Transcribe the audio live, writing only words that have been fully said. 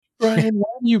Brian, why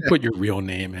do you put your real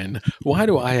name in? Why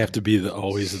do I have to be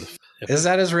always the? Is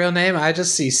that his real name? I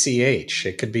just see CH.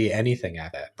 It could be anything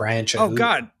at that. Brian Chahoud. Oh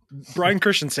God, Brian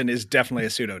Christensen is definitely a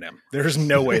pseudonym. There's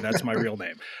no way that's my real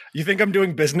name. You think I'm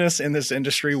doing business in this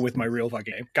industry with my real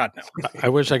fucking name? God, no. I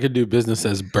wish I could do business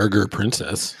as Burger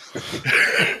Princess.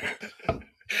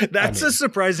 That's a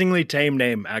surprisingly tame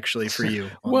name, actually, for you.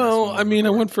 Well, I mean,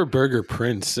 I went for Burger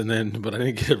Prince, but I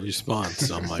didn't get a response.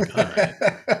 So I'm like, all right.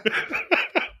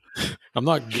 I'm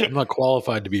not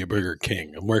qualified to be a Burger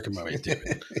King. I'm working my way to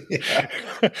it. Yeah.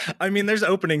 I mean, there's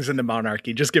openings in the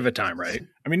monarchy. Just give it time, right?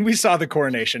 I mean, we saw the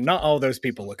coronation. Not all those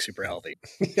people look super healthy.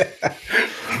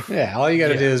 Yeah, all you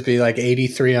got to do is be like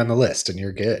 83 on the list, and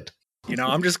you're good. You know,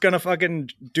 I'm just gonna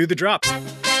fucking do the drop.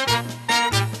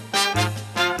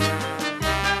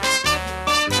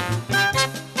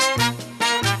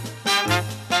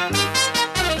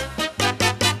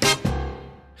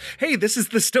 Hey, this is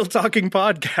the Still Talking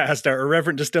Podcast, our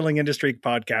irreverent distilling industry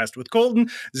podcast with Colton,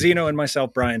 Zeno, and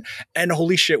myself, Brian. And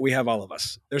holy shit, we have all of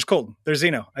us. There's Colton. There's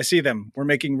Zeno. I see them. We're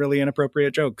making really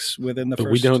inappropriate jokes within the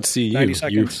first we don't see 90 you.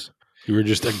 seconds. You were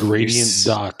just a gradient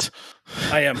dot.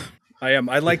 I am.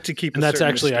 I like to keep. And that's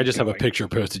actually, I just have a picture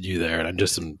posted you there, and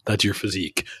that's your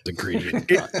physique, the gradient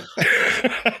dot.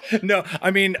 No, I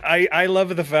mean, I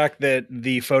love the fact that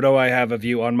the photo I have of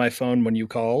you on my phone when you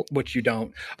call, which you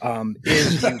don't,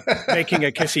 is you making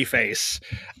a kissy face,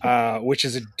 which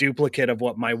is a duplicate of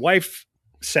what my wife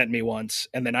sent me once.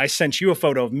 And then I sent you a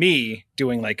photo of me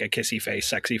doing like a kissy face,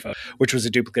 sexy photo, which was a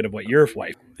duplicate of what your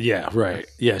wife. Yeah, right.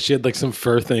 Yeah, she had like some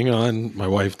fur thing on. My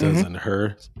wife does and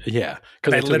her. Yeah.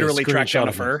 Because I literally tracked down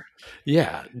a fur.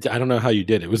 Yeah. I don't know how you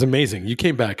did it. It was amazing. You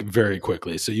came back very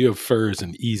quickly. So you have furs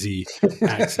and easy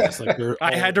access. Like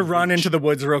I had to run into the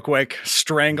woods real quick,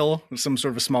 strangle some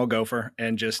sort of a small gopher,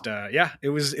 and just it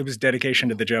was dedication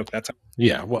to the joke. That's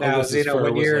yeah. Well, now, Zeno,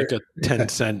 when you're like a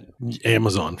 10-cent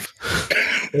Amazon.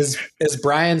 Is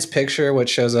Brian's picture what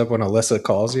shows up when Alyssa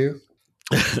calls you?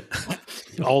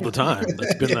 All the time.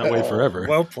 That's been that way forever.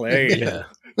 Well played. Yeah.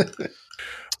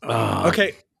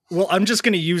 Okay. Well, I'm just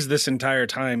going to use this entire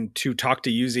time to talk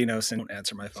to you, Zeno, and don't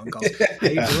answer my phone calls. How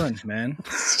you doing, man?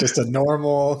 It's just a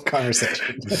normal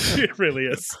conversation. It really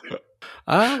is.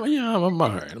 Yeah, I'm all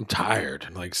right. I'm tired.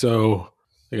 Like, so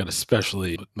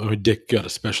my dick got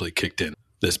especially kicked in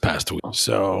this past week.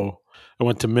 So I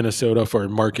went to Minnesota for a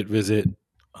market visit.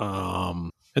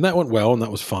 And that went well, and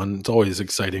that was fun. It's always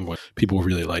exciting when people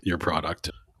really like your product,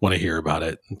 want to hear about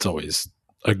it. It's always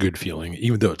a good feeling,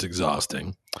 even though it's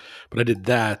exhausting. But I did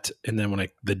that, and then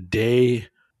the day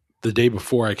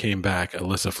before I came back,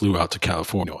 Alyssa flew out to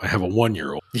California. I have a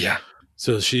 1-year-old. Yeah.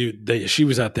 So she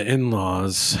was at the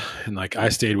in-laws, and like I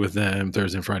stayed with them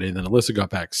Thursday and Friday, and then Alyssa got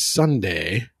back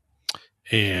Sunday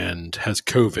and has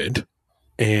COVID,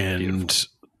 and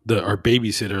our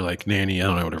babysitter, like nanny, I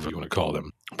don't know, whatever you want to call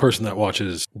them, person that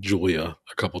watches Julia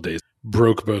a couple days,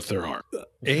 broke both their arms.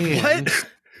 And what?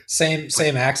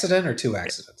 Same accident or two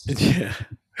accidents? Yeah.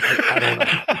 I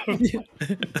don't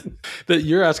know.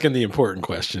 You're asking the important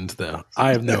questions, though.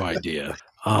 I have no idea.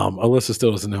 Alyssa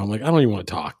still doesn't know. I'm like, I don't even want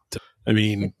to talk. I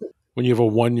mean, when you have a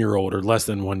 1-year-old or less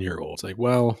than 1-year-old, it's like,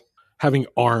 well, having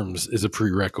arms is a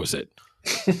prerequisite.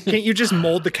 Can't you just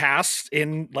mold the cast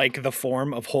in like the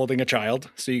form of holding a child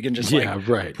so you can just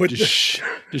right. Just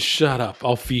shut up.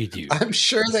 I'll feed you. I'm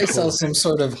sure they sell some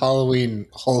sort of Halloween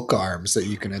Hulk arms that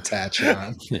you can attach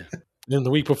on. Yeah. Then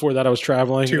the week before that I was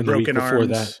traveling. 2 and the broken week before arms.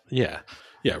 That, yeah.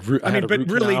 I had a root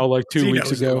really, canal like 2 Zeno's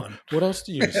weeks ago. What else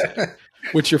do you say?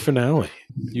 What's your finale?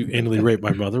 You anally raped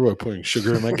my mother while putting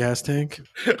sugar in my gas tank?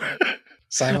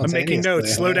 I'm making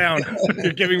notes. Slow down.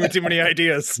 You're giving me too many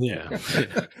ideas. Yeah.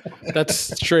 That's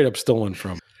straight up stolen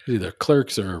from either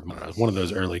Clerks or one of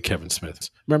those early Kevin Smiths.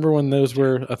 Remember when those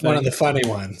were a thing? One of the funny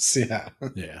ones. Yeah.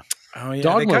 Yeah. Oh, yeah.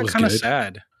 Dogma they got was kind of good.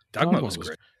 sad. Dogma was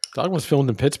great. Dogma was filmed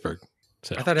in Pittsburg.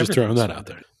 So I thought just throwing that out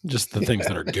there. Just the things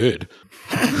that are good.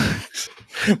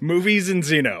 Movies and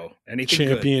Zeno. Anything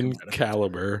champion good.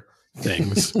 Caliber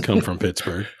things come from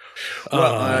Pittsburg.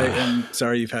 Well, I am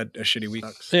sorry you've had a shitty week.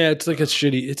 Yeah, it's like a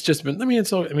shitty. It's just been.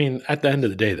 At the end of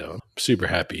the day, though, I'm super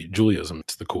happy. Judaism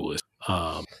is the coolest.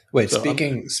 Wait,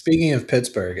 speaking of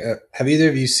Pittsburgh, have either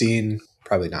of you seen?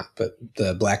 Probably not, but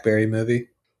the Blackberry movie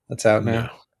that's out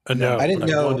now. No, I didn't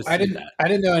know. I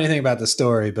didn't know anything about the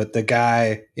story, but the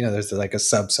guy, there's like a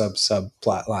sub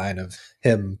plot line of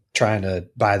him trying to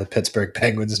buy the Pittsburgh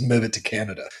Penguins and move it to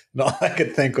Canada. And all I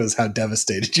could think was how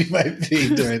devastated you might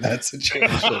be during that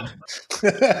situation.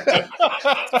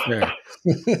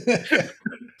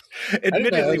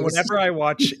 Admittedly, whenever I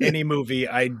watch any movie,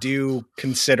 I do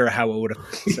consider how it would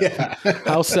have. So. Yeah.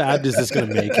 How sad is this going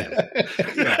to make him?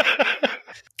 Yeah.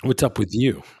 What's up with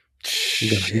you?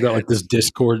 You got like this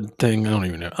Discord thing. I don't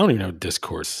even know what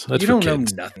Discord is. That's you for don't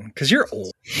kids. know nothing because you're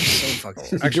old. You're so fucking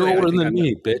old. Actually, You're older I think than I'm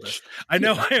me, the bitch. oldest. I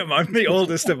know I am. I'm the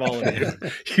oldest of all of you,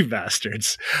 you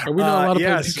bastards. Are we not allowed to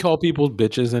yes. call people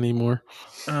bitches anymore?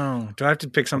 Oh, do I have to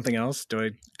pick something else? Do I?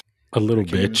 A little I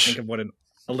can't even bitch. think of what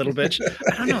a little bitch.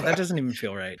 I don't know. That doesn't even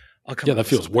feel right. I'll come Yeah, up that with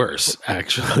feels something. worse.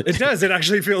 Actually, It does. It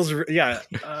actually feels. Yeah.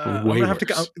 I'm Way gonna have to.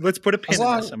 worse. Let's put a pin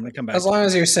in this. I'm gonna come back. As long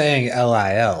as you're saying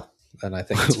LIL, then I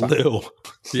think it's fine. Lil.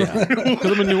 Yeah,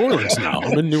 because I'm in New Orleans now.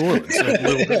 I'm in New Orleans. So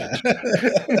little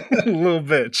bitch. Little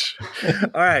bitch.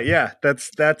 All right, yeah,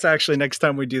 that's actually next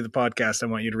time we do the podcast, I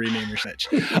want you to rename your snitch.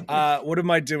 What am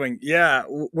I doing? Yeah,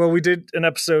 well, we did an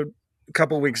episode a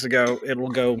couple weeks ago. It'll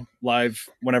go live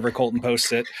whenever Colton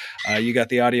posts it. You got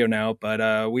the audio now,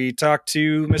 but we talked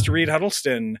to Mr. Reed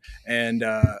Huddleston, and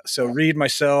so Reed,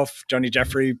 myself, Johnny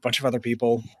Jeffrey, a bunch of other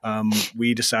people.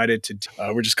 We decided to.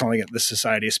 We're just calling it the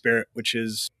Society of Spirit, which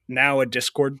is now a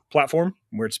Discord platform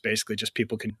where it's basically just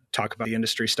people can talk about the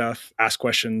industry stuff, ask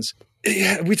questions.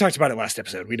 Yeah, we talked about it last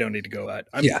episode. We don't need to go.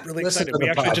 I'm really excited. We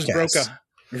actually just broke a.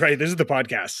 Right, this is the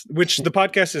podcast, which the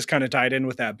podcast is kind of tied in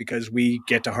with that because we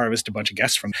get to harvest a bunch of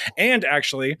guests from. And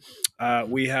actually,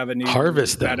 we have a new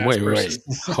harvest them. Wait. We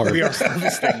are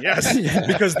harvesting, yes,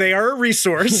 because they are a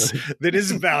resource that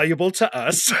is valuable to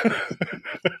us.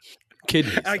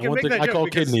 Kidneys. I call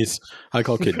kidneys. I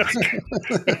call kidneys.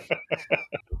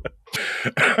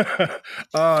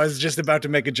 I was just about to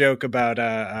make a joke about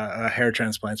hair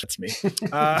transplants. That's me.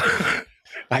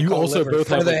 You also both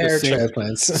have the like hair the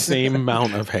transplants. same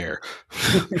amount of hair.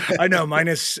 I know mine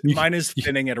is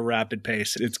thinning at a rapid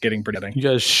pace. It's getting pretty. You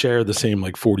guys share the same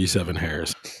like 47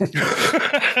 hairs.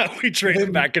 We trade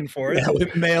them back and forth. Yeah, we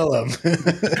mail them.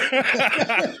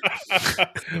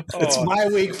 It's my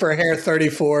week for hair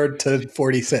 34 to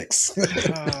 46.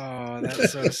 Oh,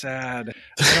 that's so sad.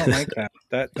 I don't like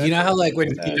that. You know how like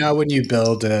when you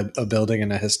build a building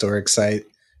in a historic site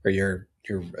or you're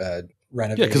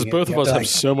renovating. Yeah, because both of us have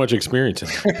so much experience in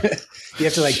it. You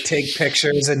have to like take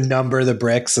pictures and number the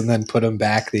bricks and then put them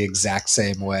back the exact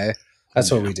same way. That's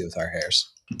what we do with our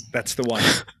hairs. That's the one.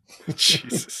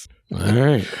 Jesus. All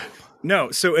right.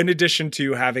 No, so in addition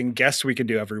to having guests we can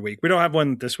do every week, we don't have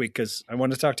one this week because I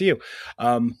want to talk to you.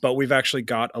 But we've actually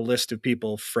got a list of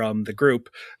people from the group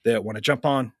that want to jump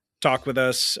on, talk with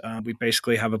us. We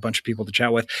basically have a bunch of people to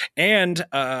chat with. And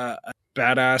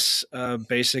badass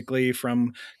basically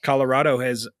from Colorado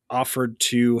has offered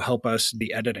to help us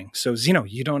the editing. So Zeno,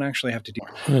 you don't actually have to do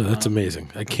Oh, that's amazing.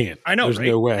 I can't. I know. There's right?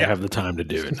 no way I have the time to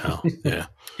do it now. Yeah.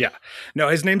 Yeah. No,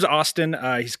 his name's Austin.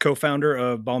 He's co-founder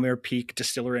of Balmer Peak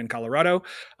Distillery in Colorado.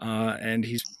 And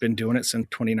he's been doing it since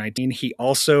 2019. He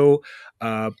also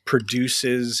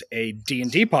produces a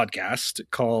D&D podcast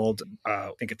called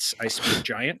I think it's Ice Speed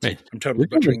Giant. Hey, I'm totally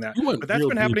butchering that. But that's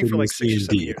been happening for like 6 or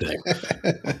 7 years.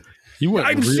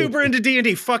 I'm super into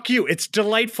D&D. Fuck you. It's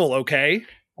delightful, okay?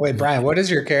 Wait, Brian, what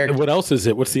is your character? And what else is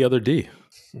it? What's the other D?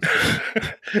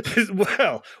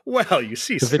 well, you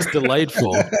see. If it's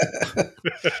delightful.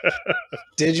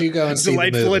 Did you go and see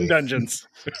Delightful the movie? in dungeons.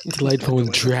 Delightful in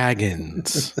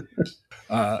dragons.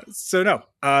 So no,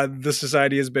 the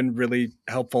society has been really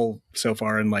helpful so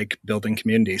far in like building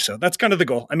community. So that's kind of the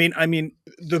goal. I mean,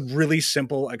 the really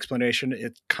simple explanation,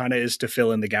 it kind of is to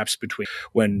fill in the gaps between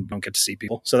when you don't get to see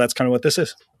people. So that's kind of what this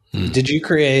is. Did you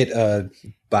create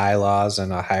bylaws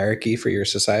and a hierarchy for your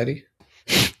society?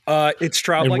 It's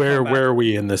trial. And like where are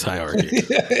we in this hierarchy?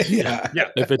 Yeah.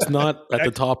 If it's not at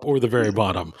the top or the very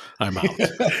bottom, I'm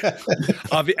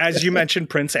out. As you mentioned,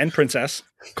 Prince and Princess,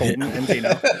 Colton and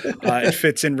Zeno. It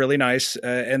fits in really nice.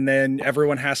 And then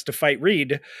everyone has to fight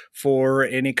Reed for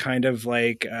any kind of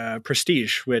like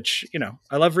prestige, which,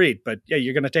 I love Reed, but yeah,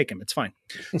 you're going to take him. It's fine.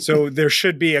 So there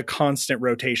should be a constant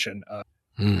rotation.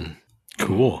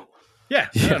 Cool. Yeah,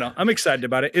 I don't know. I'm excited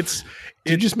about it. Did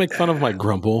you just make fun of my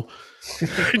grumble?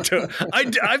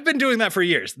 I've been doing that for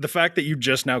years. The fact that you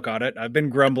just now caught it, I've been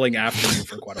grumbling after you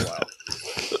for quite a while.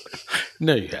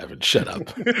 No, you haven't. Shut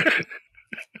up.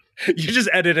 You just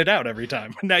edit it out every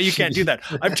time. Now you can't do that.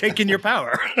 I've taken your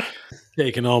power.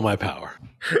 Taken all my power.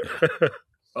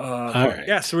 All right.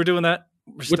 Yeah, so we're doing that.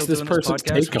 What's this person's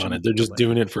take on it? They're just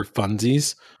doing it for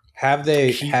funsies? Have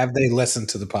they listened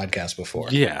to the podcast before?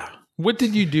 Yeah. What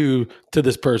did you do to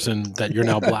this person that you're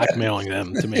now blackmailing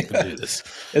them to make them do this?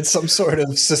 It's some sort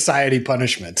of society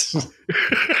punishment.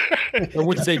 Or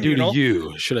what did they do to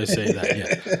you? Should I say that?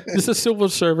 Yeah. This is civil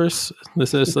service.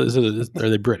 Are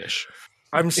they British?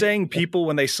 I'm saying people,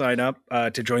 when they sign up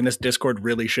to join this Discord,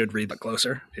 really should read that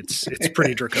closer. It's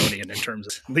pretty draconian in terms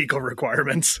of legal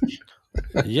requirements.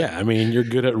 Yeah, I mean, you're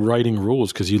good at writing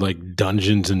rules because you like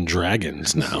Dungeons and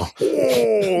Dragons now.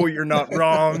 Oh, you're not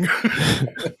wrong.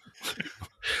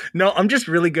 No, I'm just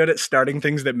really good at starting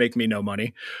things that make me no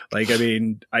money. Like, I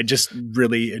mean, I just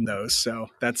really in those. So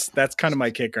that's kind of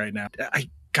my kick right now.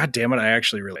 God damn it, I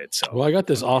actually relate. So, well, I got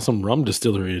this awesome rum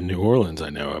distillery in New Orleans I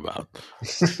know about.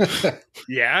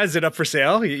 Yeah, is it up for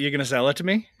sale? You going to sell it to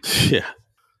me? Yeah.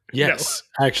 Yes.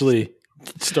 No. Actually,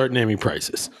 start naming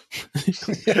prices.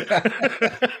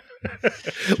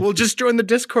 We'll just join the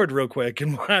Discord real quick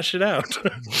and hash it out.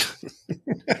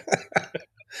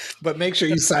 But make sure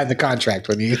you sign the contract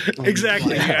when you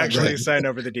exactly. You actually sign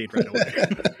over the deed right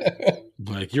away.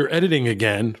 Like, you're editing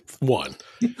again.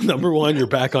 Number one, you're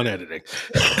back on editing.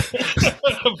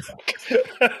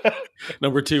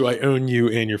 Number two, I own you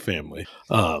and your family.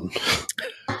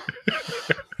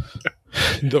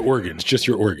 The organs, just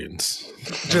your organs.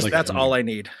 Just like, that's all I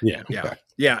need. Yeah. Yeah.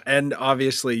 Yeah. And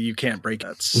obviously you can't break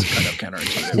that's kind of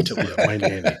counterintuitive to my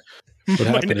nanny. What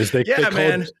happened is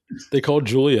they called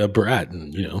Julia a brat,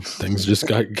 and things just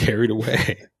got carried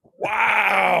away.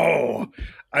 Wow.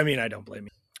 I mean, I don't blame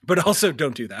you, but also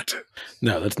don't do that.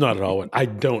 No, that's not at all what I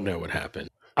don't know what happened.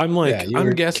 I'm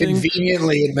guessing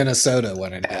conveniently in Minnesota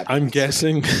when it happened. I'm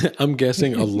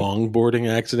guessing a longboarding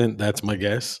accident. That's my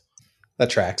guess.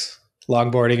 That tracks.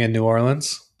 Longboarding in New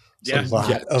Orleans. Terrible.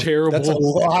 That's a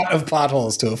lot of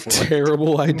potholes to afford.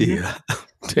 Terrible idea.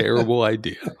 Terrible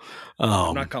idea.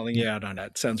 I'm not calling you out on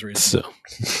that. Sounds reasonable.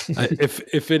 So,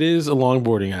 if it is a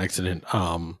longboarding accident,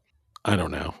 I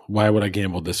don't know. Why would I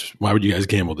gamble this? Why would you guys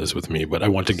gamble this with me? But I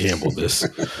want to gamble this.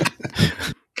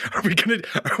 Are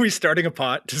we starting a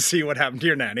pot to see what happened to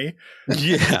your nanny?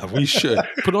 Yeah, we should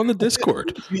put on the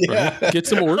Discord. Yeah. Right? Get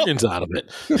some organs out of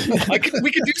it.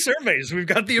 We can do surveys. We've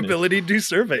got the ability to do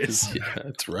surveys. Yeah,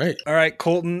 that's right. All right,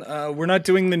 Colton. We're not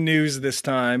doing the news this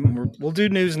time. We'll do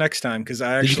news next time because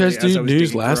I actually. Did you guys do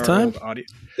news last time?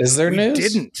 Is there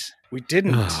news? We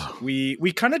didn't.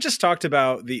 We kind of just talked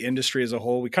about the industry as a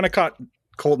whole. We kind of caught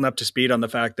Colton up to speed on the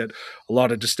fact that a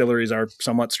lot of distilleries are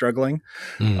somewhat struggling.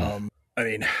 I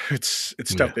mean, it's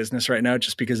tough business right now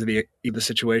just because of the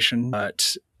situation.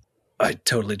 But I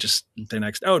totally just the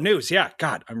next. Oh, news. Yeah.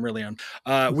 God, I'm really on.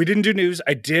 We didn't do news.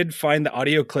 I did find the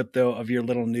audio clip though of your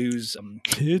little news.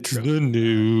 It's the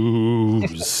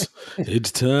news.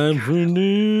 It's time for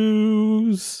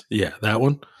news. Yeah, that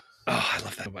one. Oh, I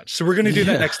love that so much. So we're going to do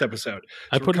that next episode. So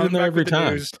I put it in there every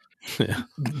time. Yeah.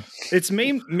 It's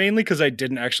mainly because I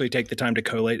didn't actually take the time to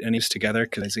collate any together.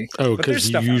 Because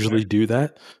you usually do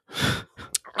that?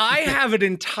 I have an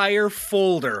entire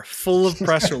folder full of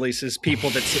press releases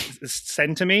people that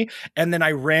send to me, and then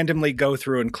I randomly go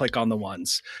through and click on the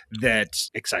ones that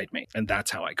excite me, and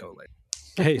that's how I collate.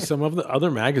 Hey, some of the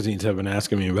other magazines have been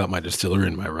asking me about my distillery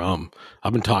and my rum.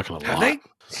 I've been talking a lot. Have they?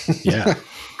 Yeah.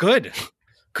 Good.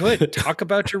 Talk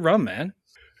about your rum, man.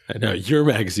 I know your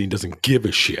magazine doesn't give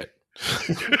a shit.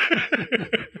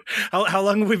 How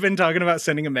long have we been talking about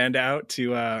sending Amanda out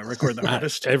to record the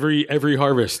harvest? Every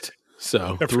harvest.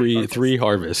 So three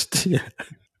harvest. Yeah.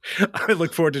 I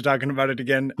look forward to talking about it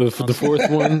again. The fourth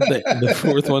one. The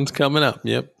fourth one's coming up.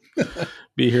 Yep.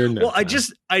 Be here next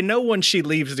time. I know when she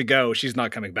leaves to go, she's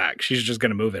not coming back. She's just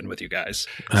going to move in with you guys.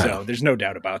 So there's no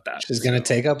doubt about that. She's going to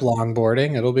take up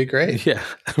longboarding. It'll be great. Yeah.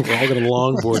 We're all going to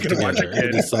longboard together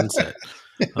into the sunset.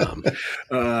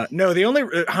 No, the only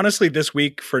honestly this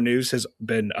week for news has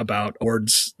been about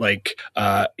awards like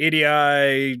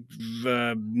ADI,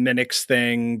 Minix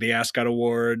thing, the Ascot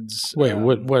Awards. Wait,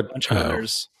 what? Bunch of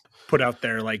others put out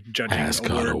there like judging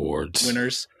Ascot Awards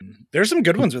winners. There's some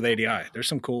good ones with ADI. There's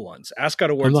some cool ones.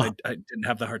 Ascot Awards. I didn't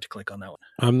have the heart to click on that one.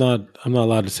 I'm not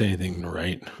allowed to say anything,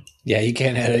 right? Yeah, you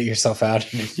can't edit yourself out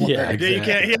anymore. Yeah,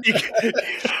 exactly. You can't.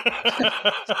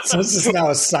 So this is now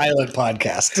a silent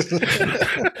podcast.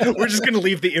 We're just going to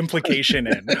leave the implication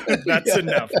in. That's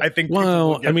enough. I think.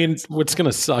 Well, I mean, what's going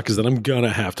to suck is that I'm going to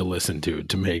have to listen to it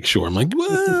to make sure. I'm like,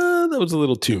 well, that was a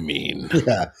little too mean.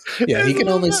 Yeah. He can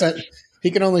only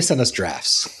send us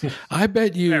drafts. I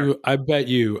bet you.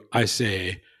 I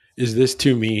say, is this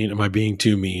too mean? Am I being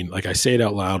too mean? Like I say it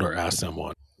out loud or ask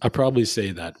someone. I probably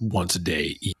say that once a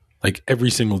day. Like every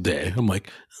single day. I'm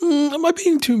like, am I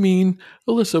being too mean?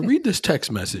 Alyssa, read this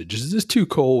text message. Is this too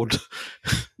cold?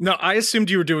 No, I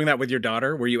assumed you were doing that with your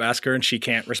daughter where you ask her and she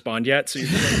can't respond yet. So you're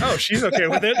like, oh, she's okay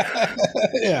with it.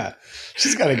 Yeah.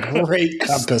 She's got a great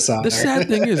compass on her. The sad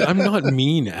thing is I'm not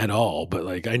mean at all, but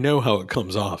like I know how it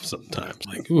comes off sometimes.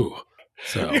 Like, ooh.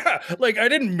 So yeah, like I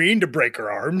didn't mean to break her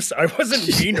arms. I wasn't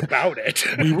mean about it.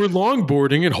 We were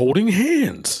longboarding and holding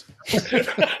hands.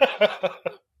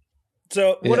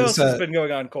 So what else has been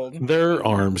going on, Colton? Their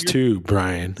arms too,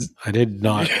 Brian. I did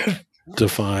not. to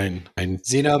find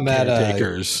Zeno met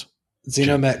caretakers.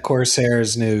 Zeno met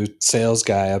Corsair's new sales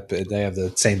guy up. They have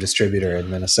the same distributor in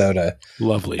Minnesota.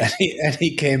 Lovely. And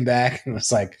he came back and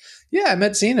was like, "Yeah, I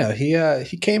met Zeno.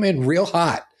 He came in real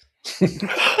hot."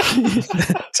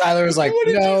 Tyler was like,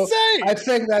 "No, I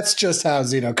think that's just how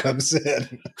Zeno comes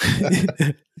in."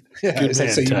 Yeah, he's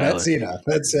like, "So you met Zeno?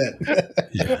 That's it."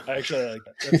 Yeah, I actually like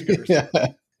that. That's a good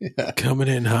response. Yeah. Coming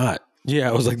in hot. Yeah,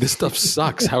 I was like, this stuff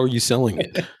sucks. How are you selling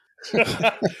it?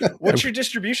 What's your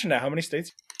distribution now? How many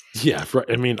states? Yeah,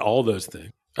 I mean, all those things.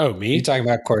 Oh, me? You talking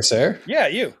about Corsair? Yeah,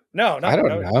 you. No, I don't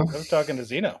know. I was talking to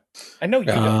Zeno. I know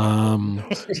you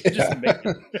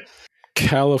Yeah.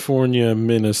 California,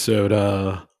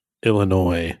 Minnesota,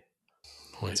 Illinois.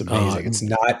 It's amazing. It's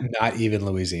not even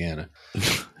Louisiana.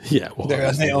 Yeah, well,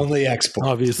 they're the only export.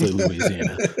 Obviously,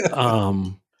 Louisiana.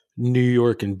 New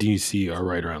York and DC are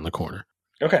right around the corner.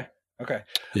 Okay.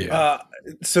 Yeah.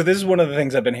 So this is one of the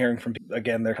things I've been hearing from people.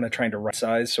 Again, they're kind of trying to right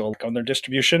size, so on their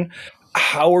distribution.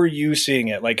 How are you seeing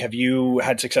it? Like, have you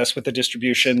had success with the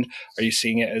distribution? Are you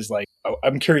seeing it as like?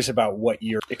 I'm curious about what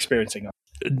you're experiencing.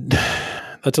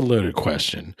 That's a loaded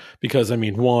question because I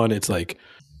mean, one, it's like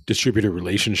distributor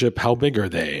relationship. How big are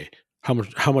they?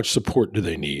 How much support do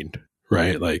they need?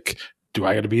 Right? Like, do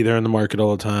I got to be there in the market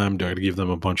all the time? Do I got to give them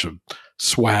a bunch of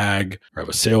swag or have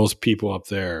a salespeople up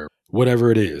there?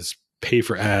 Whatever it is, pay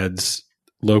for ads,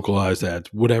 localized ads,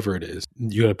 whatever it is.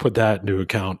 You got to put that into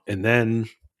account. And then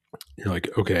you're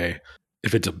like, okay,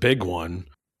 if it's a big one,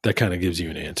 that kind of gives you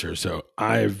an answer. So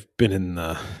I've been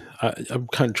I'm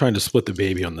kind of trying to split the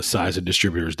baby on the size of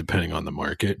distributors depending on the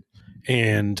market.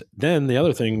 And then the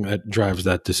other thing that drives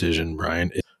that decision,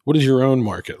 Brian, is what is your own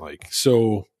market like?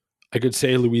 So I could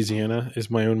say Louisiana is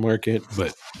my own market,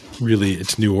 but really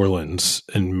it's New Orleans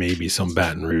and maybe some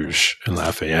Baton Rouge and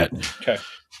Lafayette. Okay.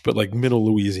 But like middle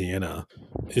Louisiana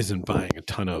isn't buying a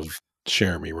ton of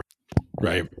Cherami,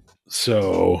 right?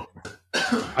 So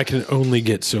I can only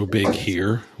get so big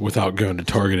here without going to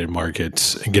targeted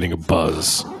markets and getting a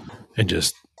buzz and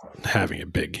just having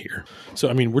it big here. So,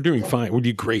 I mean, we're doing fine. We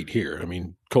do great here. I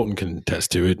mean, Colton can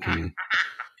attest to it. In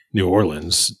New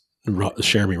Orleans,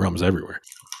 Cherami rum's everywhere.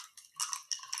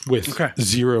 With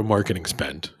zero marketing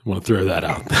spend. I want to throw that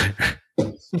out there.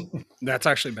 That's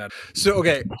actually bad. So,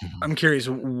 okay, I'm curious,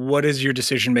 what is your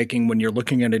decision making when you're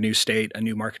looking at a new state, a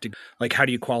new market? Like, how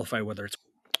do you qualify whether it's?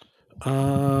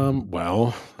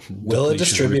 Well, will a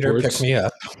distributor pick me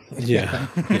up? Yeah.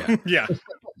 Yeah.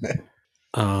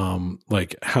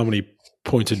 Like how many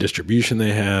points of distribution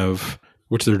they have,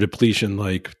 what's their depletion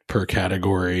like per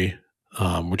category,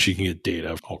 which you can get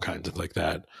data of all kinds of like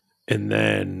that. And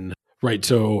then, right.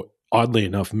 So oddly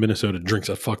enough, Minnesota drinks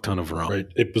a fuck ton of rum, right?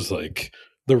 It was like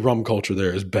the rum culture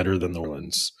there is better than New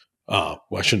Orleans. Well,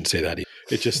 I shouldn't say that.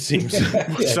 It just seems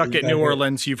suck at New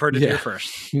Orleans. You've heard it here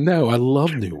first. No, I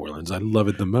love New Orleans. I love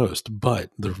it the most, but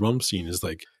the rum scene is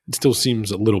like, it still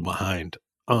seems a little behind.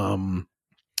 And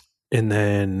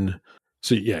then,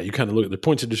 so yeah, you kind of look at the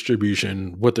points of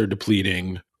distribution, what they're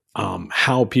depleting,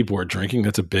 how people are drinking.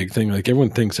 That's a big thing. Like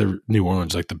everyone thinks New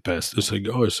Orleans is like the best. It's like,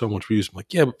 oh, there's so much use. I'm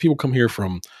like, yeah, but people come here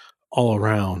from all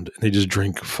around and they just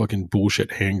drink fucking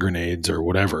bullshit hand grenades or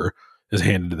whatever is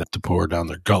handed to them to pour down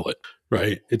their gullet,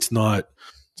 right? It's not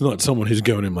someone who's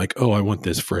going in like, oh, I want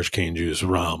this fresh cane juice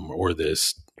rum or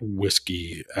this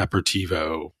whiskey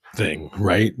aperitivo thing,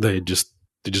 right? They just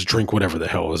drink whatever the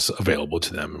hell is available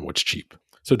to them and what's cheap.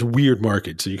 So it's a weird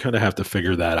market. So you kind of have to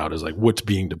figure that out as like what's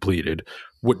being depleted,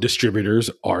 what distributors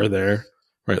are there,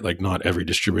 right? Like not every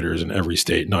distributor is in every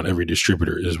state. Not every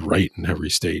distributor is right in every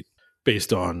state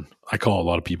based on, I call a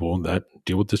lot of people that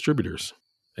deal with distributors.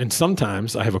 And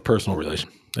sometimes I have a personal relation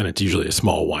and it's usually a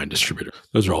small wine distributor.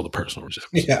 Those are all the personal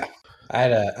relationships. Yeah. I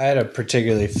had a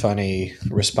particularly funny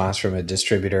response from a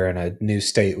distributor in a new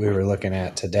state we were looking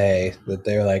at today that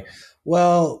they're like,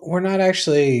 well, we're not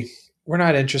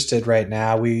interested right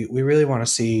now. We really want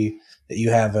to see that you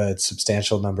have a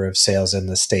substantial number of sales in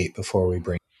the state before we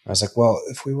bring. I was like, well,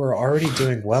 if we were already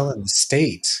doing well in the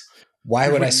state, why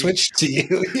would I switch to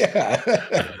you? Yeah.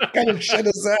 What kind of shit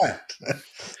is that?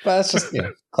 But that's just,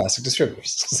 classic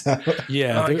distributors. So.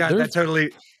 Yeah. Oh my God, that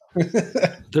totally...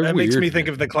 that makes me think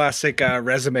of the classic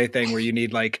resume thing where you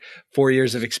need like 4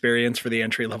 years of experience for the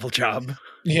entry-level job.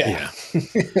 Yeah.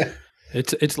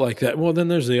 It's like that. Well, then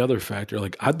there's the other factor.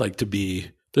 Like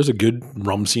there's a good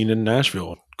rum scene in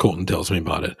Nashville. Colton tells me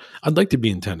about it. I'd like to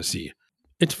be in Tennessee.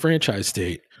 It's franchise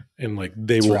state and like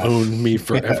they will own me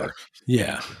forever.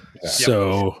 Yeah.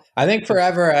 So I think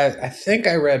forever, I think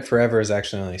I read forever is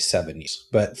actually only 7 years,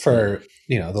 but for,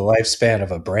 the lifespan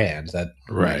of a brand that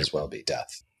might as well be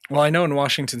death. Well, I know in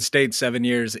Washington State, 7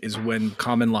 years is when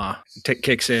common law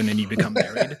kicks in and you become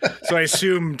married. So I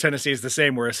assume Tennessee is the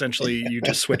same, where essentially you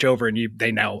just switch over and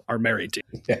they now are married to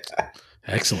you. Yeah.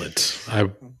 Excellent.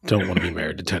 I don't want to be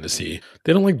married to Tennessee.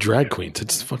 They don't like drag queens.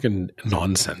 It's fucking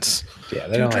nonsense. Yeah,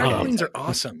 they don't Drag like queens are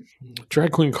awesome.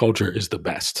 Drag queen culture is the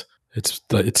best. It's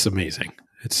amazing.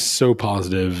 It's so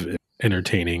positive,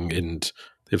 entertaining, and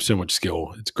they have so much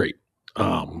skill. It's great.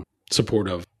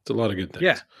 Supportive. It's a lot of good things.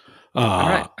 Yeah. All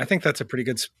right. I think that's a pretty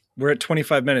good. We're at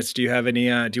 25 minutes. Do you have any?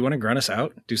 Do you want to grunt us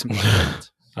out? Do some fun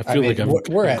I feel like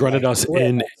I've grunted us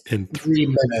in 3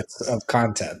 minutes of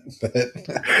content. But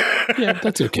yeah,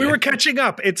 that's okay. We were catching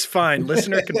up. It's fine.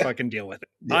 Listener can fucking deal with it.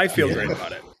 Yeah, I feel great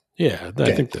about it. Yeah,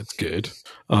 I think that's good.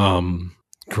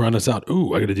 Grunt us out.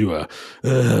 Ooh, I got to do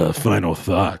a final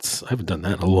thoughts. I haven't done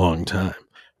that in a long time.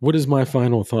 What is my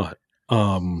final thought?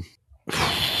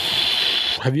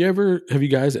 Have you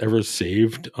guys ever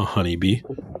saved a honeybee?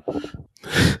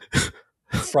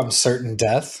 From certain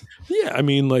death? Yeah, I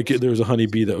mean, like there was a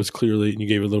honeybee that was clearly, and you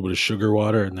gave it a little bit of sugar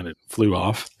water, and then it flew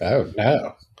off. Oh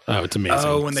no! Oh, it's amazing.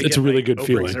 Oh, when it's a really good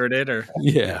feeling.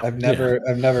 Yeah, I've never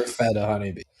fed a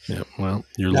honeybee. Yeah, well,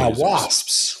 you're now losers.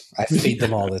 Wasps. I feed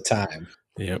them all the time.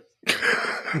 Yep.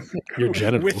 Your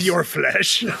genitals. With your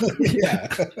flesh. Yeah.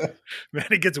 Man,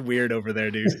 it gets weird over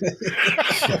there, dude.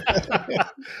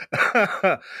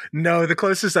 No, the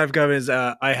closest I've come is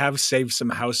I have saved some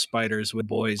house spiders with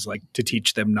boys, like to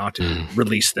teach them not to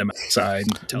release them outside.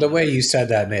 The way you said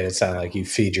that made it sound like you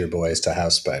feed your boys to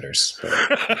house spiders.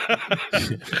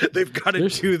 They've got to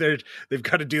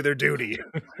do their duty.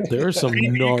 There are some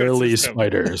gnarly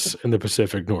spiders in the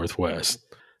Pacific Northwest.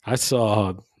 I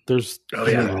saw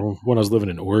when I was living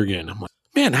in Oregon, I'm like,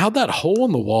 man, how'd that hole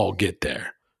in the wall get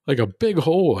there? Like a big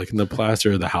hole, like in the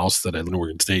plaster of the house that I live in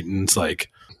Oregon State. And it's like,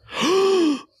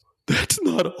 that's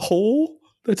not a hole.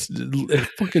 That's a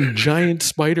fucking giant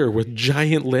spider with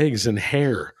giant legs and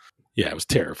hair. Yeah, it was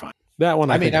terrifying. That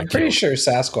one, I'm pretty sure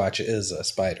Sasquatch is a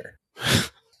spider.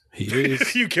 He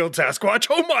is. You killed Sasquatch?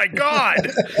 Oh my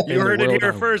God. You heard it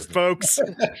here first, folks.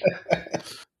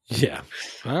 Yeah.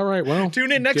 All right. Well,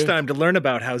 tune in next time to learn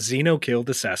about how Zeno killed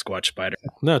the Sasquatch spider.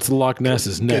 No, it's Loch Ness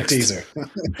is next. Good teaser.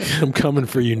 I'm coming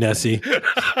for you, Nessie.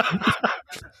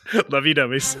 Love you,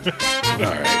 dummies. All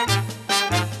right.